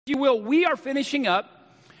If you will, we are finishing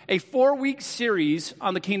up a 4-week series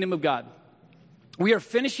on the kingdom of God. We are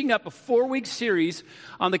finishing up a 4-week series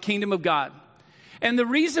on the kingdom of God. And the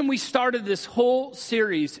reason we started this whole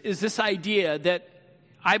series is this idea that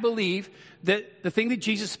I believe that the thing that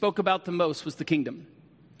Jesus spoke about the most was the kingdom.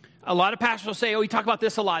 A lot of pastors will say, oh, he talked about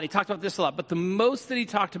this a lot, he talked about this a lot, but the most that he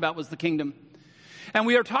talked about was the kingdom. And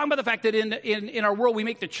we are talking about the fact that in our world, we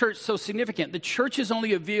make the church so significant. The church is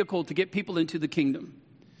only a vehicle to get people into the kingdom,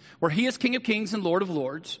 where he is King of Kings and Lord of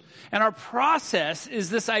Lords. And our process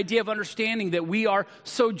is this idea of understanding that we are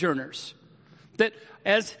sojourners. That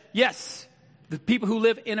the people who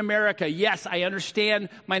live in America, yes, I understand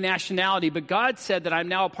my nationality, but God said that I'm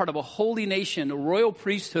now a part of a holy nation, a royal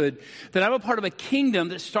priesthood, that I'm a part of a kingdom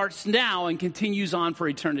that starts now and continues on for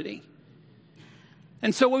eternity.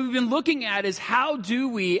 And so what we've been looking at is how do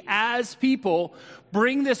we, as people,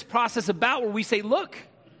 bring this process about where we say, look,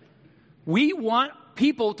 we want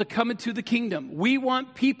people to come into the kingdom. We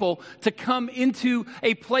want people to come into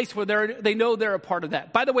a place where they know they're a part of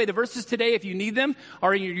that. By the way, the verses today, if you need them,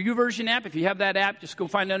 are in your YouVersion app. If you have that app, just go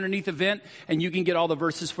find underneath event, and you can get all the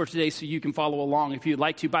verses for today so you can follow along if you'd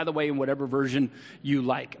like to, by the way, in whatever version you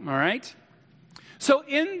like. All right? So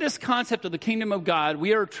in this concept of the kingdom of God,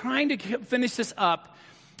 we are trying to finish this up,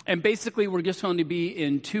 and basically we're just going to be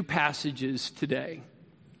in 2 passages today.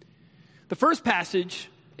 The first passage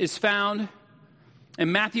is found in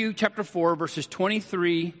Matthew chapter 4, verses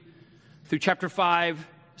 23 through chapter 5,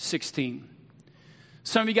 16.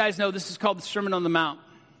 Some of you guys know this is called the Sermon on the Mount.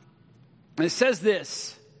 And it says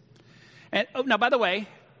this. And now, by the way,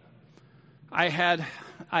 I had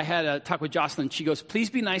a talk with Jocelyn. She goes, please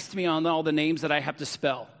be nice to me on all the names that I have to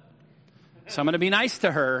spell. So I'm going to be nice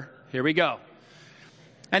to her. Here we go.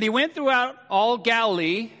 And he went throughout all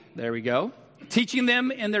Galilee, there we go, teaching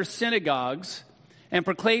them in their synagogues and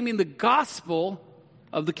proclaiming the gospel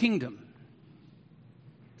of the kingdom.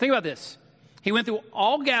 Think about this. He went through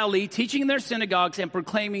all Galilee, teaching in their synagogues and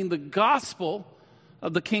proclaiming the gospel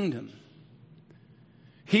of the kingdom.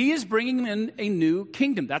 He is bringing in a new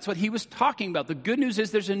kingdom. That's what he was talking about. The good news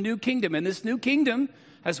is there's a new kingdom. And this new kingdom,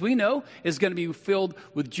 as we know, is going to be filled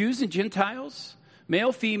with Jews and Gentiles,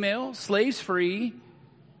 male, female, slaves free.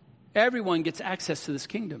 Everyone gets access to this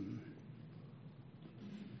kingdom.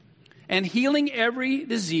 And healing every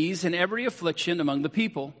disease and every affliction among the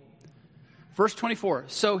people. Verse 24,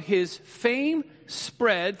 so his fame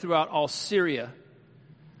spread throughout all Syria.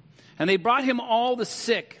 And they brought him all the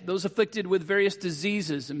sick, those afflicted with various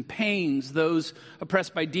diseases and pains, those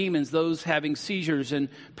oppressed by demons, those having seizures and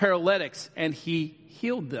paralytics, and he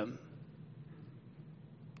healed them.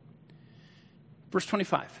 Verse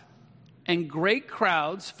 25, and great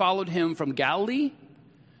crowds followed him from Galilee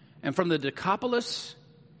and from the Decapolis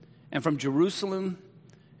and from Jerusalem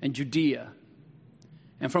and Judea,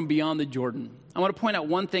 and from beyond the Jordan. I want to point out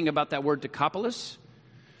one thing about that word Decapolis.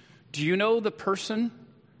 Do you know the person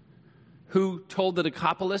who told the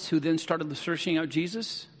Decapolis, who then started searching out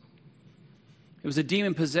Jesus? It was a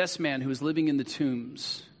demon-possessed man who was living in the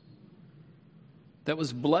tombs, that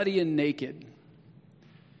was bloody and naked.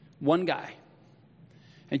 One guy.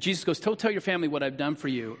 And Jesus goes, tell your family what I've done for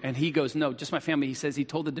you. And he goes, no, just my family. He says he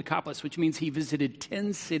told the Decapolis, which means he visited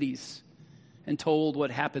 10 cities and told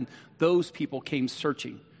what happened. Those people came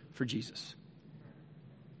searching for Jesus.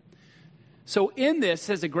 So in this, it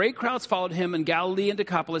says the great crowds followed him in Galilee and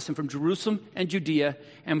Decapolis and from Jerusalem and Judea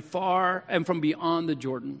and far and from beyond the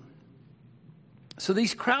Jordan. So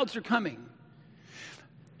these crowds are coming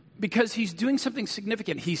because he's doing something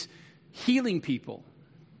significant. He's healing people.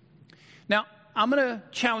 Now, I'm going to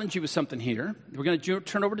challenge you with something here. We're going to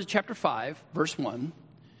turn over to chapter 5, verse 1.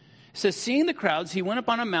 It says, seeing the crowds, he went up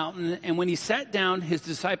on a mountain, and when he sat down, his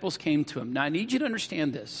disciples came to him. Now, I need you to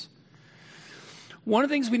understand this. One of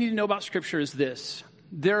the things we need to know about Scripture is this.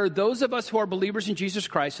 There are those of us who are believers in Jesus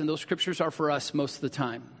Christ, and those Scriptures are for us most of the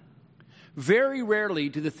time. Very rarely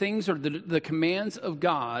do the things or the commands of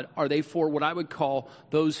God, are they for what I would call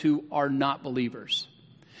those who are not believers.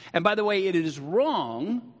 And by the way, it is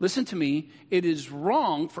wrong, listen to me, it is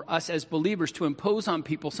wrong for us as believers to impose on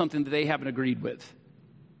people something that they haven't agreed with.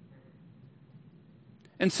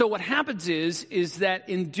 And so what happens is that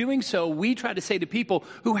in doing so, we try to say to people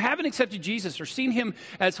who haven't accepted Jesus or seen him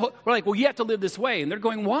as, we're like, well, you have to live this way. And they're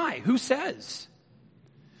going, why? Who says?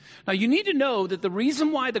 Now, you need to know that the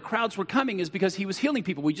reason why the crowds were coming is because he was healing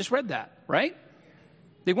people. We just read that, right?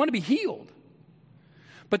 They want to be healed.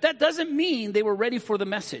 But that doesn't mean they were ready for the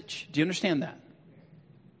message. Do you understand that?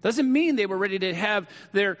 Doesn't mean they were ready to have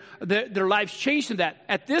their lives changed in that.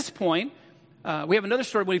 At this point, we have another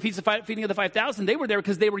story when he feeds the feeding of the 5,000. They were there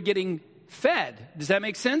because they were getting fed. Does that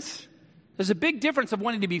make sense? There's a big difference of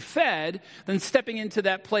wanting to be fed than stepping into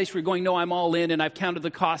that place where you're going, no, I'm all in and I've counted the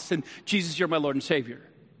costs and Jesus, you're my Lord and Savior.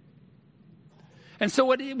 And so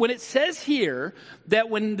when it says here that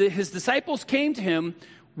when his disciples came to him,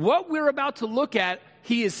 what we're about to look at,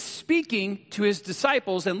 he is speaking to his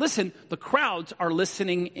disciples. And listen, the crowds are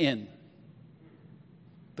listening in.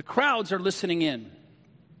 The crowds are listening in.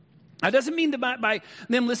 That doesn't mean that by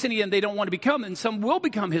them listening in, they don't want to become, and some will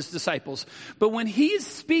become his disciples. But when he is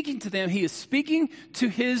speaking to them, he is speaking to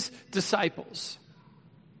his disciples.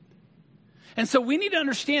 And so we need to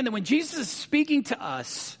understand that when Jesus is speaking to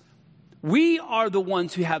us, we are the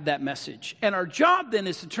ones who have that message. And our job then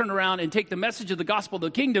is to turn around and take the message of the gospel of the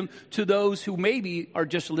kingdom to those who maybe are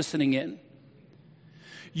just listening in.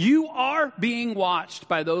 You are being watched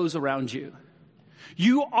by those around you.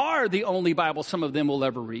 You are the only Bible some of them will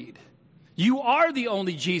ever read. You are the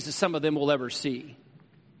only Jesus some of them will ever see.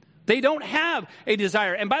 They don't have a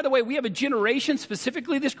desire. And by the way, we have a generation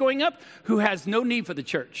specifically that's growing up who has no need for the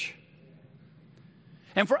church.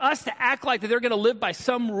 And for us to act like that they're going to live by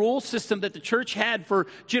some rule system that the church had for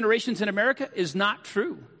generations in America is not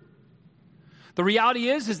true. The reality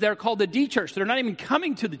is they're called the D church. They're not even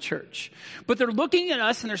coming to the church. But they're looking at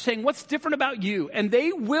us and they're saying, what's different about you? And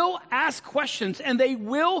they will ask questions and they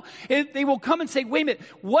will come and say, wait a minute,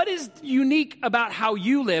 what is unique about how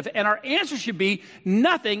you live? And our answer should be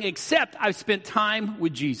nothing except I've spent time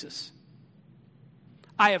with Jesus.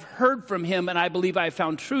 I have heard from him and I believe I have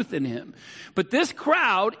found truth in him. But this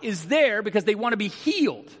crowd is there because they want to be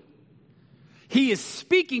healed. He is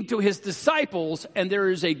speaking to his disciples and there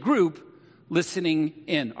is a group listening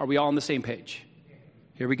in. Are we all on the same page?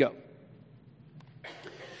 Here we go.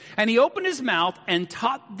 And he opened his mouth and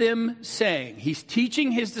taught them, saying, he's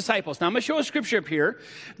teaching his disciples. Now I'm going to show a scripture up here.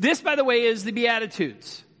 This, by the way, is the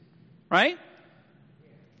Beatitudes, right?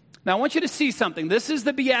 Now I want you to see something. This is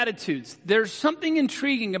the Beatitudes. There's something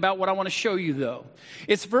intriguing about what I want to show you, though.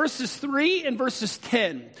 It's verses 3 and verses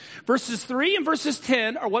 10. Verses 3 and verses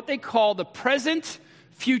 10 are what they call the present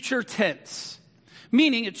future tense.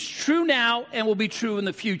 Meaning it's true now and will be true in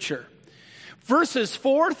the future. Verses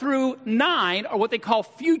 4 through 9 are what they call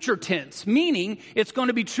future tense, meaning it's going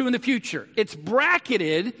to be true in the future. It's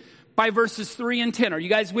bracketed by verses 3 and 10. Are you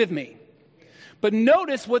guys with me? But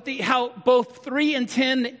notice how both 3 and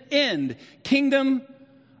 10 end. Kingdom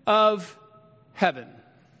of heaven.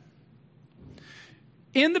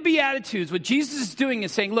 In the Beatitudes, what Jesus is doing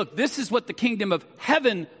is saying, look, this is what the kingdom of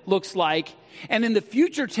heaven looks like. And in the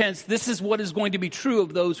future tense, this is what is going to be true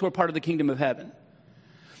of those who are part of the kingdom of heaven.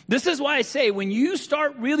 This is why I say, when you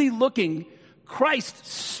start really looking, Christ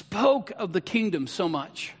spoke of the kingdom so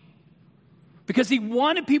much. Because he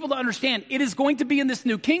wanted people to understand it is going to be in this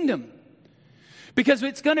new kingdom. Because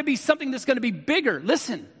it's going to be something that's going to be bigger.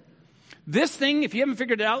 Listen, this thing, if you haven't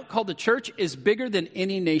figured it out, called the church, is bigger than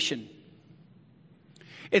any nation.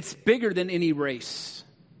 It's bigger than any race.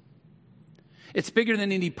 It's bigger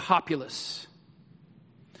than any populace.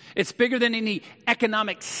 It's bigger than any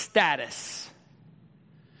economic status.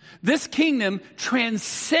 This kingdom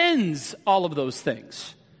transcends all of those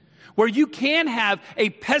things. Where you can have a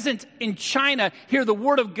peasant in China hear the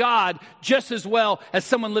word of God just as well as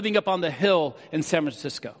someone living up on the hill in San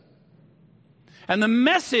Francisco. And the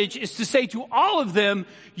message is to say to all of them,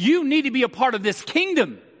 you need to be a part of this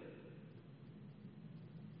kingdom.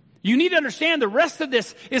 You need to understand the rest of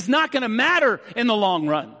this is not going to matter in the long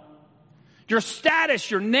run. Your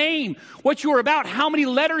status, your name, what you were about, how many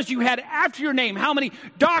letters you had after your name, how many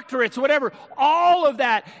doctorates, whatever, all of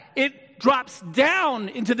that, it drops down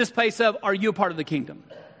into this place of, are you a part of the kingdom?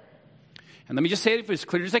 And let me just say it as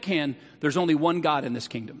clear as I can, there's only one God in this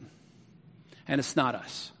kingdom, and it's not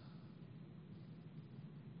us.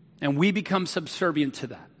 And we become subservient to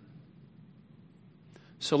that.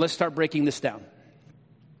 So let's start breaking this down.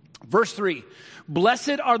 Verse 3,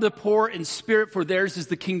 blessed are the poor in spirit, for theirs is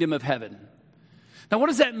the kingdom of heaven. Now, what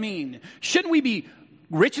does that mean? Shouldn't we be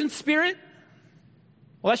rich in spirit?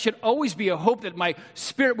 Well, that should always be a hope that my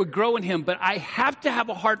spirit would grow in him, but I have to have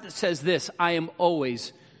a heart that says this, I am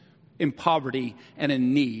always in poverty and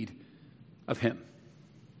in need of him.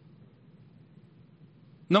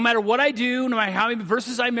 No matter what I do, no matter how many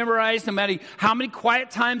verses I memorize, no matter how many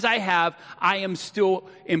quiet times I have, I am still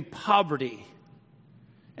in poverty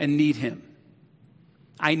and need him.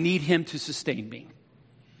 I need him to sustain me.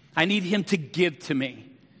 I need him to give to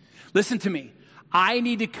me. Listen to me. I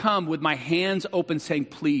need to come with my hands open saying,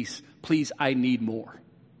 please, please, I need more.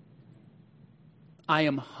 I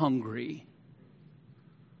am hungry.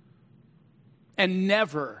 And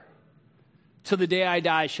never till the day I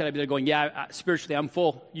die should I be there going, yeah, spiritually I'm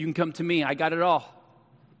full. You can come to me. I got it all.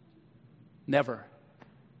 Never.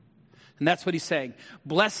 And that's what he's saying.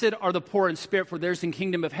 Blessed are the poor in spirit, for theirs is the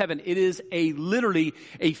kingdom of heaven. It is literally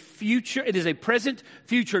a future. It is a present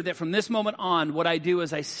future that from this moment on, what I do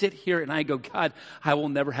is I sit here and I go, God, I will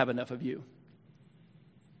never have enough of you.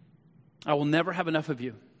 I will never have enough of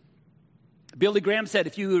you. Billy Graham said,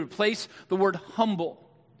 if you replace the word humble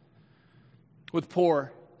with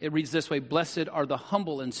poor, it reads this way: blessed are the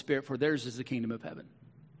humble in spirit, for theirs is the kingdom of heaven.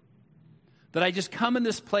 That I just come in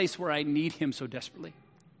this place where I need him so desperately.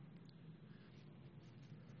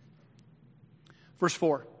 Verse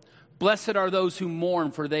 4, blessed are those who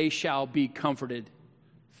mourn, for they shall be comforted.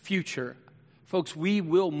 Future. Folks, we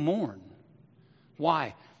will mourn.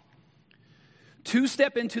 Why? To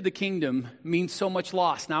step into the kingdom means so much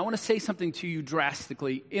loss. Now, I want to say something to you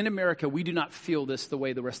drastically. In America, we do not feel this the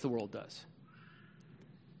way the rest of the world does.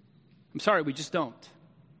 I'm sorry, we just don't.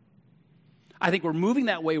 I think we're moving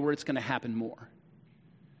that way where it's going to happen more.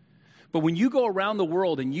 But when you go around the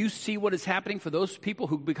world and you see what is happening for those people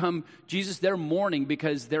who become Jesus, they're mourning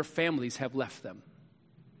because their families have left them.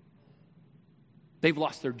 They've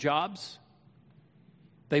lost their jobs.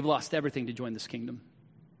 They've lost everything to join this kingdom.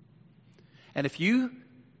 And if you,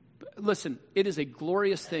 listen, it is a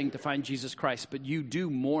glorious thing to find Jesus Christ, but you do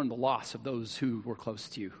mourn the loss of those who were close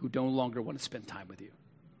to you, who no longer want to spend time with you,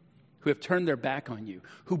 who have turned their back on you,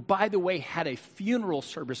 who, by the way, had a funeral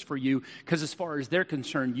service for you because as far as they're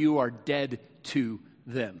concerned, you are dead to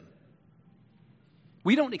them.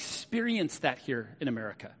 We don't experience that here in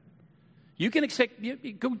America. You can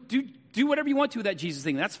go do whatever you want to with that Jesus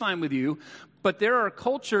thing. That's fine with you. But there are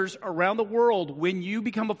cultures around the world, when you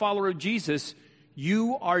become a follower of Jesus,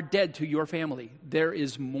 you are dead to your family. There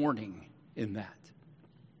is mourning in that.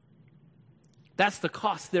 That's the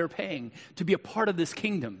cost they're paying to be a part of this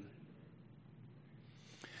kingdom.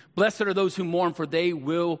 Blessed are those who mourn, for they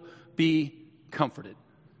will be comforted.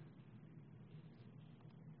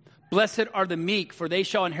 Blessed are the meek, for they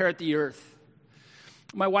shall inherit the earth.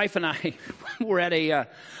 My wife and I were at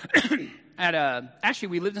actually,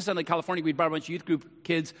 we lived in Southern California. We brought a bunch of youth group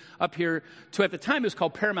kids up here to, at the time, it was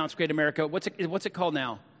called Paramount's Great America. What's it called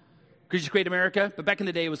now? It's Great America? But back in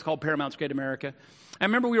the day, it was called Paramount's Great America. I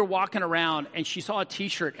remember we were walking around, and she saw a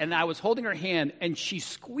T-shirt, and I was holding her hand, and she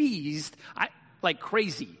squeezed like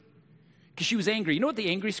crazy because she was angry. You know what the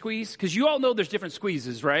angry squeeze? Because you all know there's different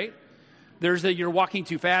squeezes, right? There's the you're walking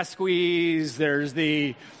too fast squeeze. There's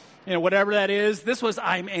the, whatever that is. This was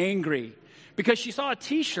I'm angry because she saw a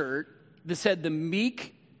T-shirt that said, the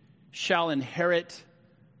meek shall inherit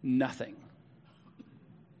nothing.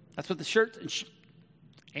 That's what the shirt, and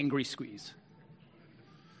angry squeeze.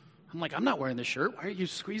 I'm like, I'm not wearing this shirt. Why are you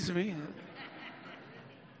squeezing me?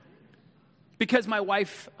 Because my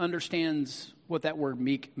wife understands what that word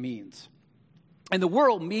meek means. In the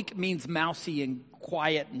world, meek means mousy and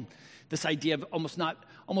quiet and this idea of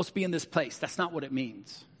almost be in this place. That's not what it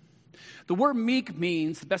means. The word meek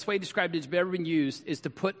means, the best way to describe it that's ever been used, is to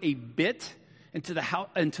put a bit into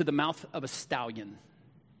the mouth of a stallion.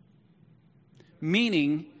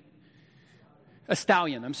 Meaning, a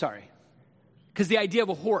stallion, I'm sorry. Because the idea of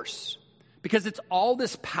a horse. Because it's all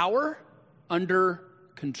this power under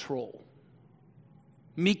control.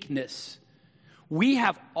 Meekness. We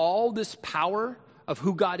have all this power of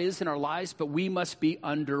who God is in our lives, but we must be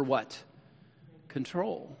under what?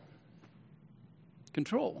 Control.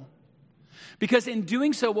 Control. Because in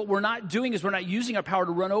doing so, what we're not doing is we're not using our power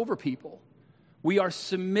to run over people. We are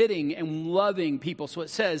submitting and loving people. So it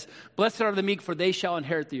says, blessed are the meek, for they shall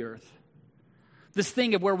inherit the earth. This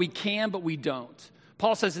thing of where we can, but we don't.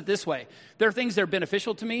 Paul says it this way. There are things that are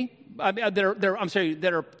beneficial to me.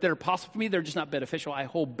 That are possible for me. They're just not beneficial. I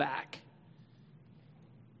hold back.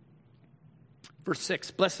 Verse 6,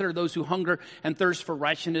 blessed are those who hunger and thirst for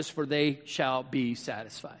righteousness, for they shall be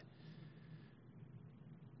satisfied.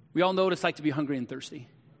 We all know what it's like to be hungry and thirsty.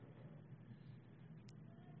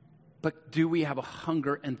 But do we have a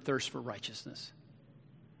hunger and thirst for righteousness?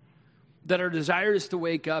 That our desire is to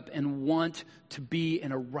wake up and want to be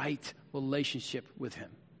in a right relationship with him.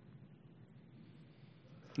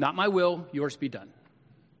 Not my will, yours be done.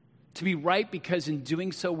 To be right because in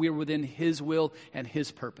doing so, we are within his will and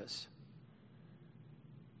his purpose.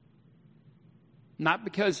 Not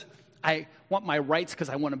because I want my rights because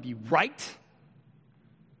I want to be right,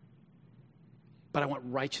 but I want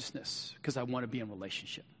righteousness because I want to be in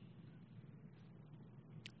relationship.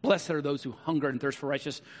 Blessed are those who hunger and thirst for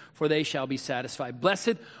righteousness, for they shall be satisfied.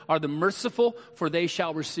 Blessed are the merciful, for they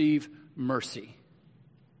shall receive mercy.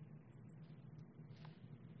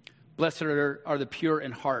 Blessed are the pure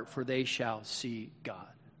in heart, for they shall see God.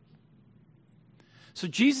 So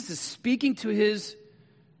Jesus is speaking to his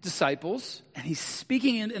disciples, and he's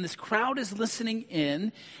speaking in, and this crowd is listening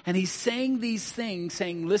in, and he's saying these things,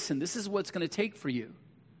 saying, listen, this is what it's going to take for you.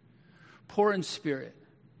 Poor in spirit,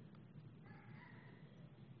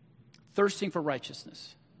 thirsting for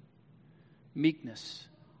righteousness, meekness.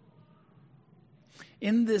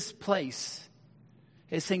 In this place,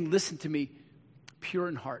 it's saying, listen to me, pure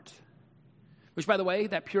in heart. Which, by the way,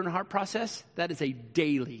 that pure in heart process, that is a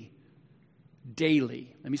daily,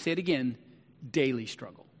 let me say it again, daily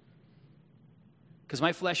struggle. Because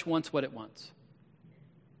my flesh wants what it wants.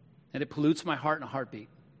 And it pollutes my heart in a heartbeat.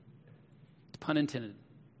 Pun intended.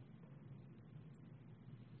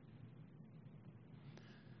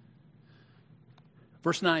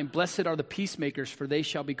 Verse 9, blessed are the peacemakers, for they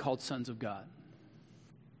shall be called sons of God.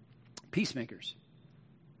 Peacemakers.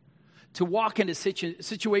 To walk into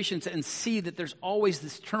situations and see that there's always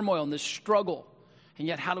this turmoil and this struggle. And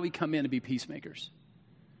yet, how do we come in and be peacemakers?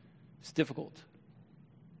 It's difficult.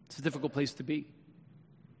 It's a difficult place to be.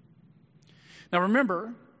 Now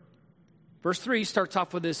remember, verse 3 starts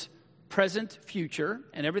off with this present, future,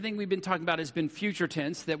 and everything we've been talking about has been future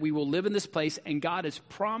tense, that we will live in this place, and God is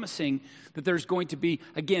promising that there's going to be,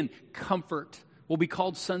 again, comfort. We'll be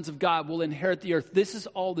called sons of God. We'll inherit the earth. This is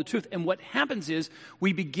all the truth. And what happens is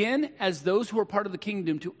we begin as those who are part of the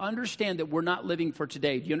kingdom to understand that we're not living for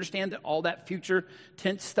today. Do you understand that all that future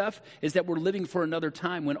tense stuff is that we're living for another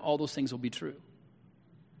time when all those things will be true?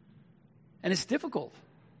 And it's difficult.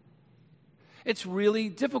 It's really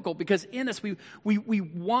difficult because in us, we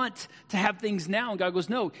want to have things now. And God goes,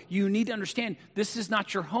 no, you need to understand this is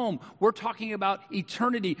not your home. We're talking about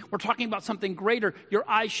eternity. We're talking about something greater. Your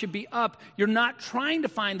eyes should be up. You're not trying to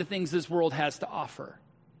find the things this world has to offer.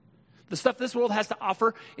 The stuff this world has to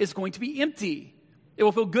offer is going to be empty. It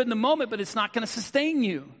will feel good in the moment, but it's not going to sustain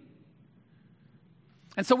you.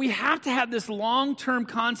 And so we have to have this long-term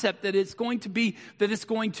concept that it's going to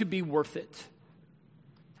be worth it.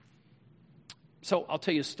 So I'll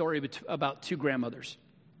tell you a story about two grandmothers.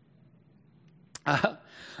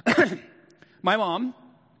 My mom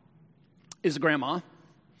is a grandma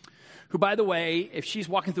who, by the way, if she's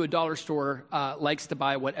walking through a dollar store, likes to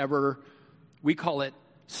buy whatever, we call it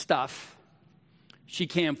stuff, she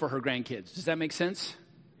can for her grandkids. Does that make sense?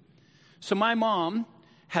 So my mom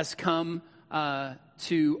has come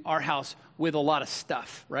to our house with a lot of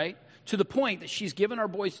stuff, right? To the point that she's given our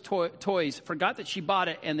boys toys, forgot that she bought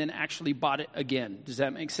it, and then actually bought it again. Does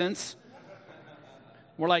that make sense?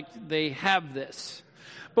 We're like, they have this.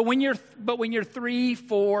 But when you're 3,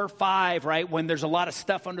 4, 5, right, when there's a lot of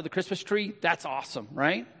stuff under the Christmas tree, that's awesome,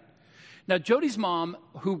 right? Now, Jody's mom,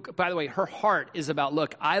 who, by the way, her heart is about,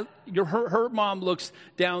 look, her mom looks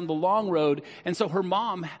down the long road, and so her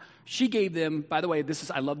mom, she gave them, by the way,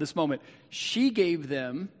 I love this moment, she gave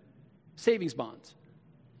them savings bonds.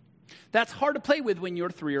 That's hard to play with when you're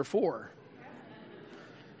 3 or 4.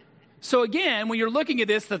 So again, when you're looking at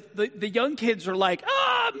this, the young kids are like,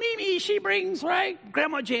 Mimi, she brings, right,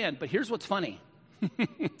 Grandma Jan. But here's what's funny.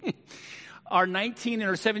 Our 19 and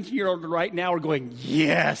our 17-year-old right now are going,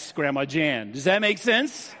 yes, Grandma Jan. Does that make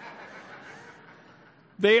sense?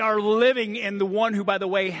 They are living in the one who, by the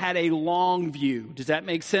way, had a long view. Does that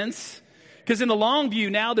make sense? Because in the long view,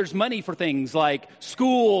 now there's money for things like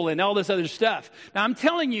school and all this other stuff. Now, I'm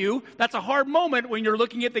telling you, that's a hard moment when you're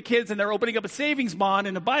looking at the kids and they're opening up a savings bond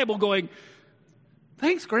in the Bible going,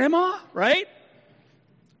 thanks, Grandma, right?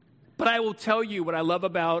 But I will tell you what I love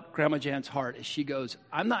about Grandma Jan's heart is she goes,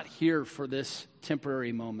 I'm not here for this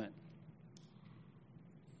temporary moment.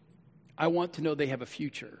 I want to know they have a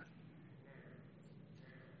future.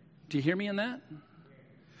 Do you hear me in that?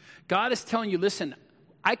 God is telling you, listen,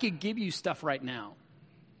 I could give you stuff right now,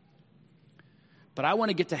 but I want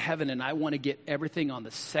to get to heaven and I want to get everything on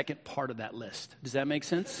the second part of that list. Does that make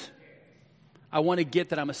sense? I want to get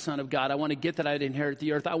that I'm a son of God. I want to get that I'd inherit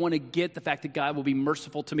the earth. I want to get the fact that God will be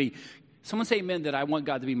merciful to me. Someone say amen that I want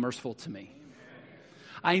God to be merciful to me.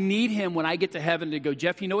 I need him when I get to heaven to go,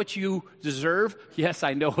 Jeff, you know what you deserve? Yes,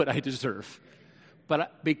 I know what I deserve.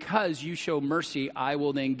 But because you show mercy, I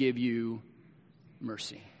will then give you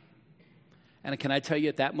mercy. And can I tell you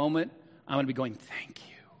at that moment, I'm going to be going, thank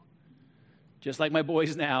you. Just like my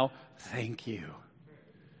boys now, thank you.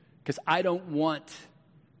 Because I don't want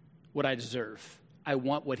what I deserve. I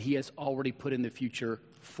want what he has already put in the future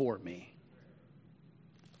for me.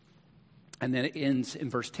 And then it ends in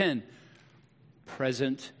verse 10,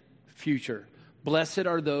 present, future. Blessed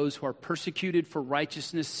are those who are persecuted for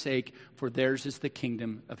righteousness' sake, for theirs is the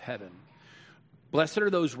kingdom of heaven. Blessed are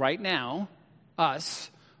those right now, us,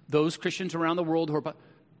 those Christians around the world who are,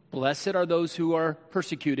 blessed are those who are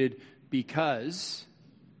persecuted because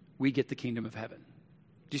we get the kingdom of heaven.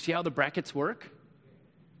 Do you see how the brackets work?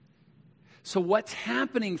 So what's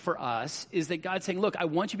happening for us is that God's saying, look, I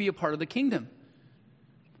want you to be a part of the kingdom,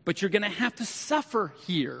 but you're going to have to suffer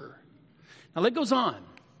here. Now, it goes on.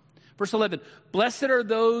 Verse 11, blessed are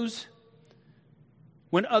those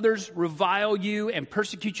when others revile you and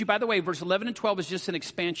persecute you. By the way, verse 11 and 12 is just an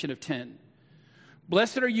expansion of 10.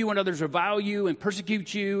 Blessed are you when others revile you and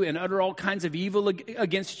persecute you and utter all kinds of evil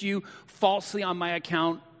against you falsely on my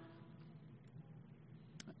account.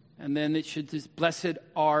 And then it should just, blessed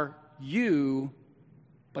are you,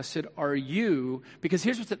 because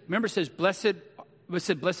here's what remember it says,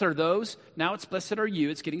 blessed are those. Now it's blessed are you.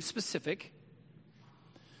 It's getting specific.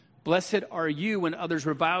 Blessed are you when others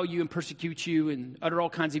revile you and persecute you and utter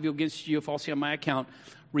all kinds of evil against you falsely on my account.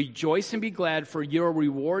 Rejoice and be glad, for your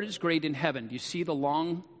reward is great in heaven. Do you see the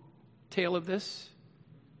long tail of this?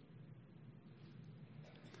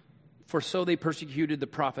 For so they persecuted the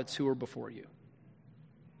prophets who were before you.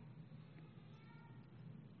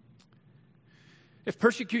 If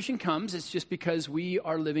persecution comes, it's just because we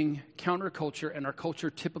are living counterculture, and our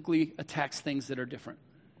culture typically attacks things that are different.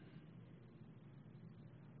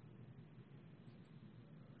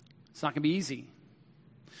 It's not going to be easy,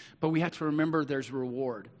 but we have to remember there's a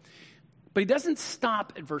reward. But he doesn't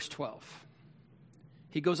stop at verse 12.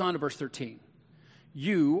 He goes on to verse 13.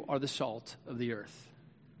 You are the salt of the earth.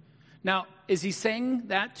 Now, is he saying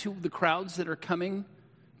that to the crowds that are coming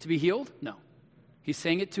to be healed? No. He's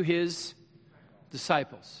saying it to his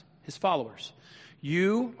disciples, his followers.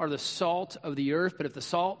 You are the salt of the earth, but if the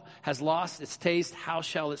salt has lost its taste, how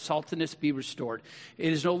shall its saltiness be restored?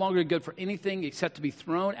 It is no longer good for anything except to be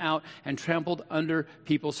thrown out and trampled under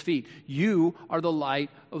people's feet. You are the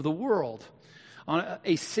light of the world.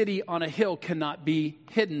 A city on a hill cannot be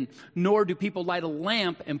hidden, nor do people light a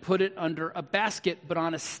lamp and put it under a basket, but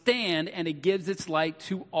on a stand, and it gives its light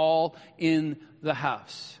to all in the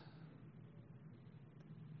house.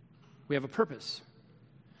 We have a purpose.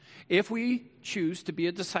 If we choose to be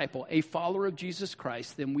a disciple, a follower of Jesus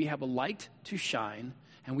Christ, then we have a light to shine,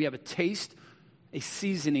 and we have a taste, a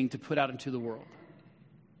seasoning to put out into the world.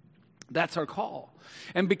 That's our call.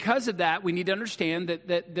 And because of that, we need to understand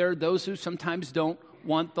that there are those who sometimes don't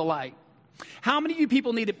want the light. How many of you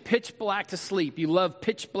people need it pitch black to sleep? You love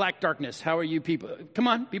pitch black darkness. How are you people? Come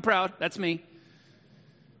on, be proud. That's me.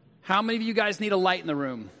 How many of you guys need a light in the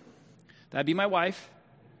room? That'd be my wife.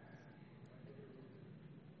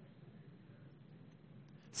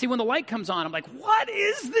 See, when the light comes on, I'm like, what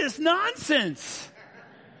is this nonsense?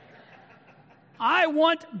 I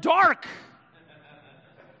want dark.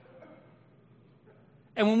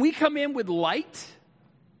 And when we come in with light,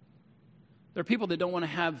 there are people that don't want to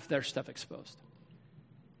have their stuff exposed.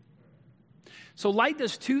 So light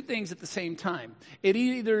does two things at the same time. It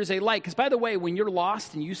either is a light, because by the way, when you're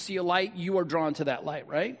lost and you see a light, you are drawn to that light,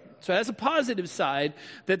 right? So it has a positive side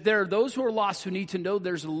that there are those who are lost who need to know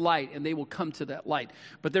there's a light, and they will come to that light.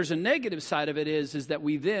 But there's a negative side of it is that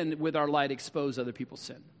we then, with our light, expose other people's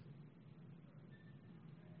sin.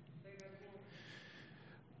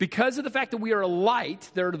 Because of the fact that we are a light,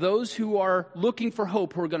 there are those who are looking for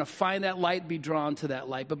hope who are going to find that light and be drawn to that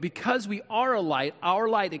light. But because we are a light, our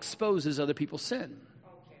light exposes other people's sin.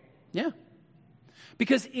 Okay. Yeah.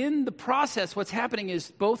 Because in the process, what's happening is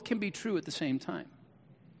both can be true at the same time.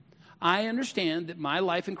 I understand that my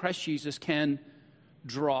life in Christ Jesus can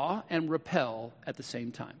draw and repel at the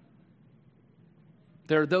same time.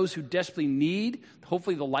 There are those who desperately need,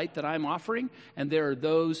 hopefully, the light that I'm offering, and there are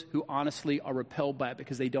those who honestly are repelled by it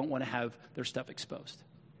because they don't want to have their stuff exposed.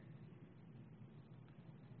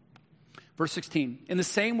 Verse 16, in the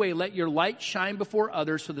same way, let your light shine before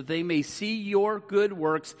others so that they may see your good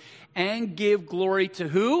works and give glory to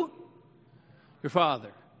who? Your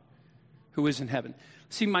Father, who is in heaven.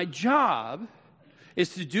 See, my job is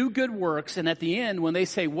to do good works, and at the end, when they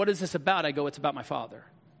say, what is this about? I go, it's about my Father.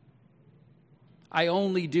 I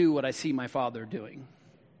only do what I see my Father doing.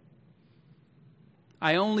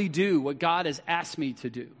 I only do what God has asked me to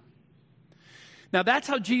do. Now, that's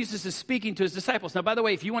how Jesus is speaking to his disciples. Now, by the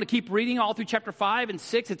way, if you want to keep reading all through chapter 5 and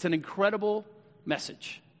 6, it's an incredible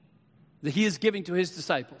message that he is giving to his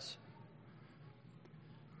disciples.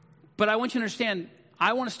 But I want you to understand,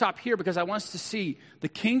 I want to stop here because I want us to see the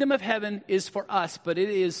kingdom of heaven is for us, but it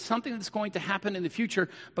is something that's going to happen in the future.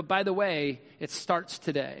 But by the way, it starts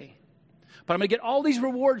today. But I'm going to get all these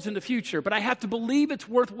rewards in the future, but I have to believe it's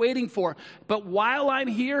worth waiting for. But while I'm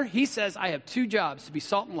here, he says, I have two jobs, to be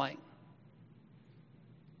salt and light.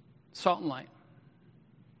 Salt and light.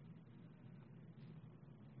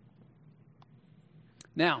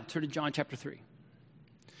 Now, turn to John chapter 3.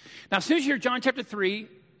 Now, as soon as you hear John chapter 3,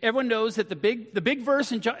 everyone knows that the big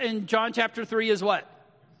verse in John chapter 3 is what?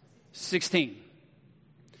 16.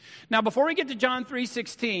 Now, before we get to John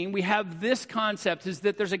 3:16, we have this concept, is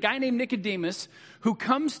that there's a guy named Nicodemus who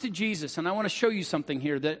comes to Jesus. And I want to show you something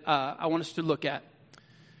here that I want us to look at.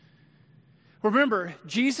 Remember,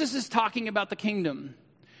 Jesus is talking about the kingdom.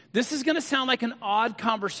 This is going to sound like an odd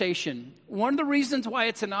conversation. One of the reasons why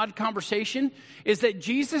it's an odd conversation is that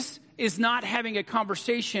Jesus is not having a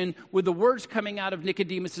conversation with the words coming out of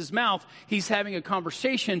Nicodemus's mouth. He's having a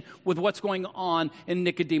conversation with what's going on in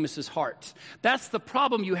Nicodemus's heart. That's the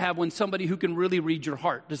problem you have when somebody who can really read your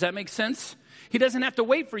heart. Does that make sense? He doesn't have to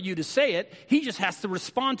wait for you to say it. He just has to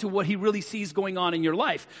respond to what he really sees going on in your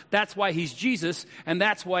life. That's why he's Jesus, and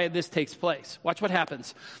that's why this takes place. Watch what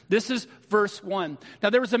happens. This is verse 1. Now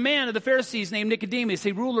there was a man of the Pharisees named Nicodemus,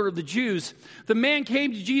 a ruler of the Jews. The man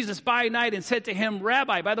came to Jesus by night and said to him,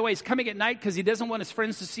 Rabbi, by the way, he's coming at night because he doesn't want his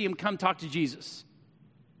friends to see him come talk to Jesus.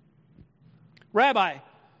 Rabbi,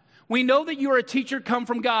 we know that you are a teacher come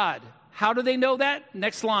from God. How do they know that?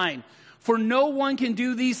 Next line. For no one can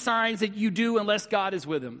do these signs that you do unless God is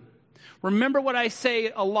with him. Remember what I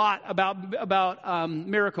say a lot about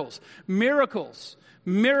miracles. Miracles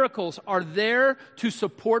are there to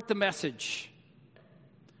support the message.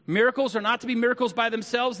 Miracles are not to be miracles by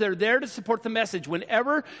themselves. They're there to support the message.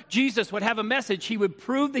 Whenever Jesus would have a message, he would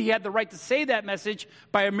prove that he had the right to say that message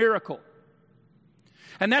by a miracle.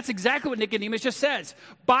 And that's exactly what Nicodemus just says.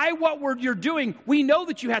 By what you're doing, we know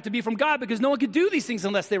that you have to be from God because no one could do these things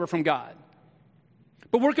unless they were from God.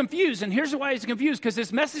 But we're confused, and here's why he's confused, because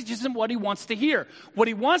this message isn't what he wants to hear. What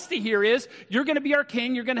he wants to hear is, you're going to be our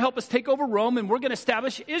king, you're going to help us take over Rome, and we're going to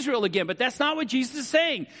establish Israel again. But that's not what Jesus is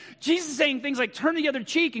saying. Jesus is saying things like, turn the other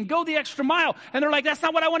cheek and go the extra mile. And they're like, that's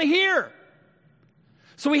not what I want to hear.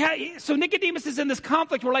 So Nicodemus is in this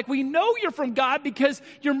conflict. We're like, we know you're from God because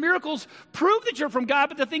your miracles prove that you're from God,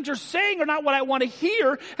 but the things you're saying are not what I want to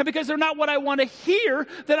hear. And because they're not what I want to hear,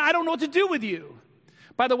 then I don't know what to do with you.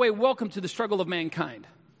 By the way, welcome to the struggle of mankind.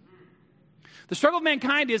 The struggle of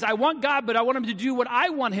mankind is, I want God, but I want him to do what I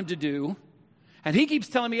want him to do. And he keeps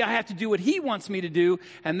telling me I have to do what he wants me to do.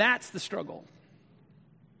 And that's the struggle.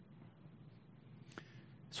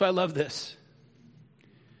 So I love this.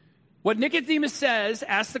 What Nicodemus says,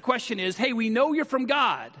 asks the question is, hey, we know you're from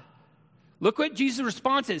God. Look what Jesus'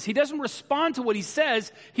 response is. He doesn't respond to what he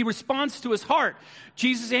says. He responds to his heart.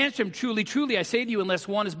 Jesus answered him, truly, truly, I say to you, unless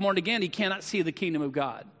one is born again, he cannot see the kingdom of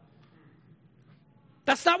God.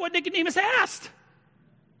 That's not what Nicodemus asked.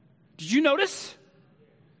 Did you notice?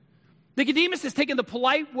 Nicodemus has taken the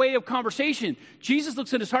polite way of conversation. Jesus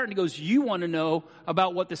looks at his heart and he goes, you want to know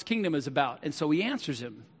about what this kingdom is about. And so he answers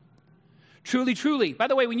him. Truly, truly. By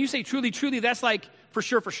the way, when you say truly, truly, that's like for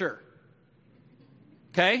sure, for sure.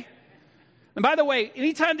 Okay? And by the way,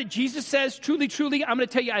 anytime that Jesus says truly, truly, I'm going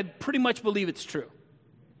to tell you, I pretty much believe it's true.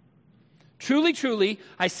 Truly, truly,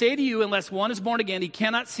 I say to you, unless one is born again, he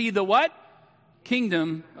cannot see the what?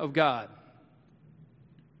 Kingdom of God.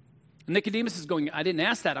 And Nicodemus is going, I didn't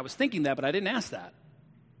ask that. I was thinking that, but I didn't ask that.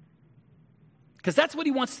 Because that's what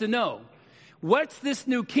he wants to know. What's this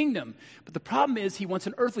new kingdom? But the problem is he wants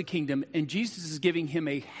an earthly kingdom, and Jesus is giving him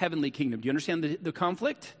a heavenly kingdom. Do you understand the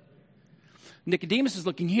conflict? Nicodemus is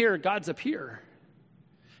looking here, God's up here.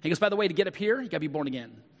 He goes, by the way, to get up here, you got to be born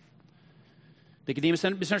again. Nicodemus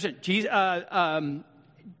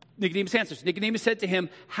answers. Nicodemus said to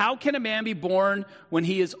him, how can a man be born when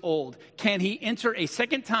he is old? Can he enter a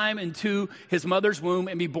second time into his mother's womb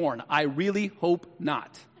and be born? I really hope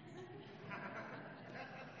not.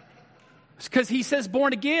 Because he says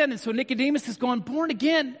born again, and so Nicodemus is going, born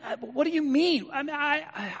again? What do you mean?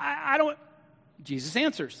 I don't. Jesus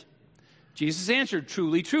answers. Jesus answered,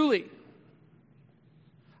 truly, truly.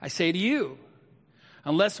 I say to you,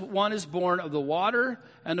 unless one is born of the water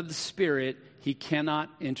and of the Spirit, he cannot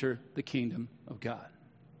enter the kingdom of God.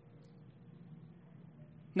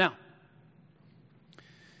 Now,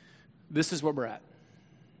 this is where we're at.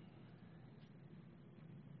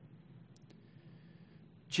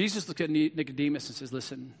 Jesus looked at Nicodemus and says,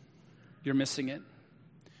 listen, you're missing it.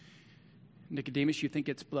 Nicodemus, you think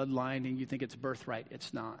it's bloodline and you think it's birthright.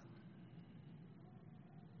 It's not.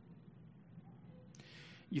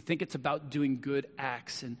 You think it's about doing good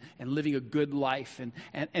acts and living a good life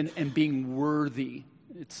and being worthy.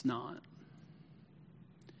 It's not.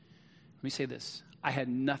 Let me say this. I had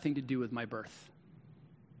nothing to do with my birth.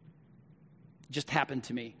 It just happened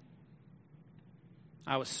to me.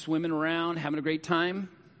 I was swimming around, having a great time.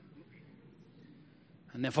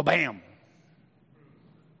 And then, bam.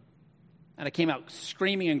 And I came out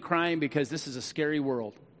screaming and crying because this is a scary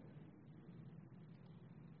world.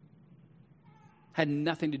 Had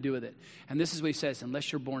nothing to do with it. And this is what he says,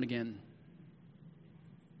 unless you're born again.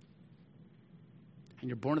 And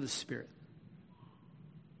you're born of the Spirit.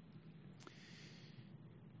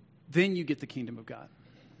 then you get the kingdom of God.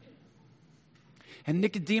 And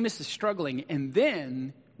Nicodemus is struggling, and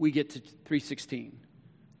then we get to 3:16.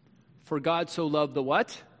 For God so loved the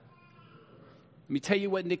what? Let me tell you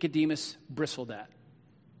what Nicodemus bristled at.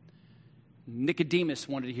 Nicodemus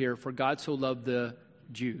wanted to hear, for God so loved the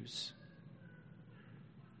Jews.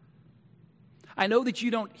 I know that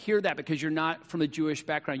you don't hear that because you're not from a Jewish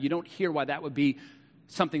background. You don't hear why that would be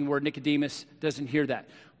something where Nicodemus doesn't hear that.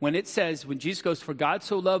 When it says, when Jesus goes, for God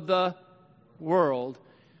so loved the world,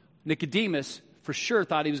 Nicodemus for sure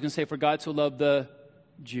thought he was going to say, for God so loved the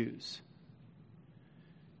Jews.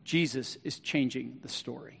 Jesus is changing the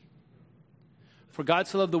story. For God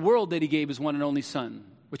so loved the world that he gave his one and only Son,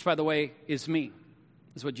 which, by the way, is me,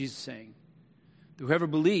 is what Jesus is saying. Whoever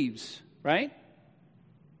believes, right?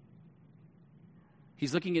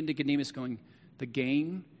 He's looking at Nicodemus going, the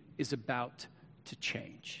game is about to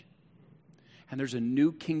change. And there's a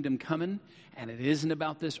new kingdom coming, and it isn't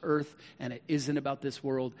about this earth, and it isn't about this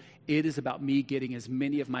world. It is about me getting as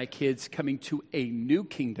many of my kids coming to a new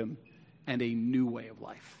kingdom and a new way of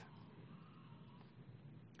life.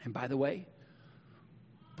 And by the way,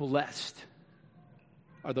 blessed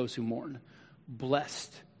are those who mourn.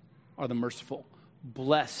 Blessed are the merciful.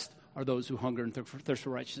 Blessed are those who hunger and thirst for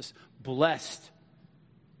righteousness. Blessed,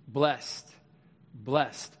 blessed,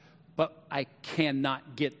 blessed. But I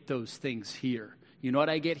cannot get those things here. You know what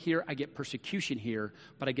I get here? I get persecution here,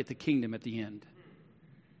 but I get the kingdom at the end.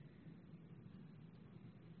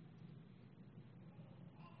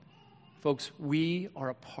 Folks, we are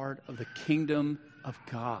a part of the kingdom of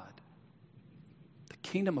God. The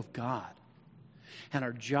kingdom of God. And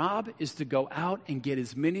our job is to go out and get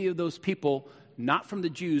as many of those people, not from the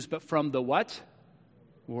Jews, but from the what?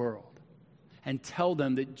 World. And tell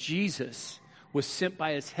them that Jesus was sent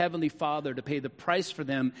by his heavenly Father to pay the price for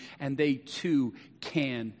them, and they too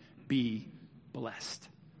can be blessed.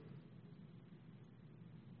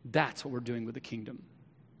 That's what we're doing with the kingdom.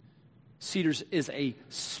 Cedars is a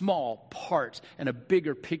small part and a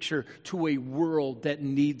bigger picture to a world that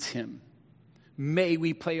needs him. May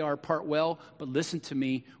we play our part well, but listen to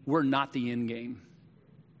me, we're not the end game.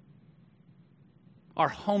 Our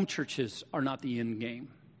home churches are not the end game.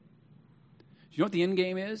 Do you know what the end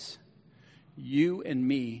game is? You and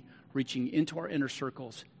me reaching into our inner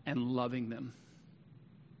circles and loving them.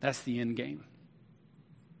 That's the end game.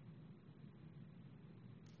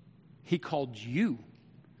 He called you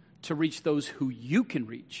to reach those who you can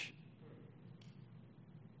reach.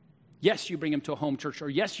 Yes, you bring them to a home church, or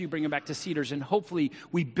yes, you bring them back to Cedars, and hopefully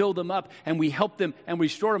we build them up and we help them and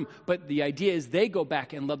restore them. But the idea is they go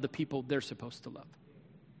back and love the people they're supposed to love.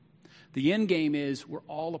 The end game is we're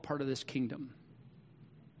all a part of this kingdom.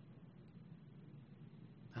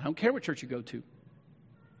 I don't care what church you go to.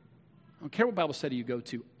 I don't care what Bible study you go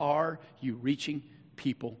to. Are you reaching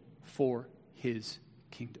people for his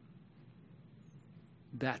kingdom?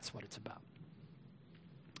 That's what it's about.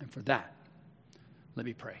 And for that, let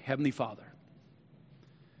me pray. Heavenly Father,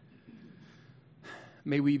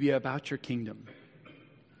 may we be about your kingdom.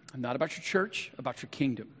 Not about your church, about your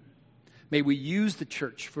kingdom. May we use the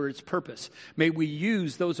church for its purpose. May we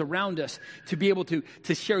use those around us to be able to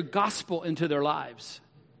share gospel into their lives.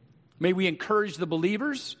 May we encourage the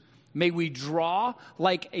believers. May we draw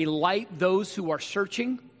like a light those who are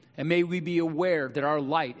searching. And may we be aware that our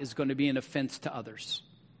light is going to be an offense to others.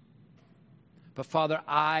 But Father,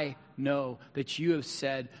 I know that you have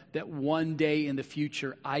said that one day in the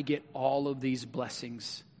future, I get all of these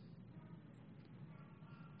blessings.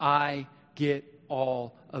 I get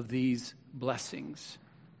all of these blessings.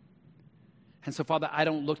 And so, Father, I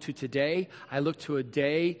don't look to today. I look to a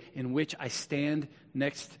day in which I stand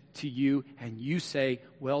next to you and you say,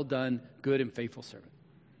 well done, good and faithful servant.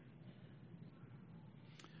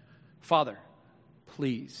 Father,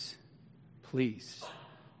 please, please,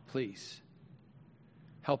 please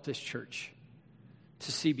help this church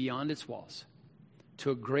to see beyond its walls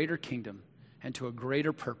to a greater kingdom and to a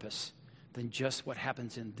greater purpose than just what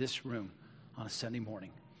happens in this room on a Sunday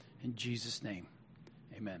morning. In Jesus' name,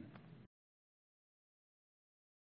 amen.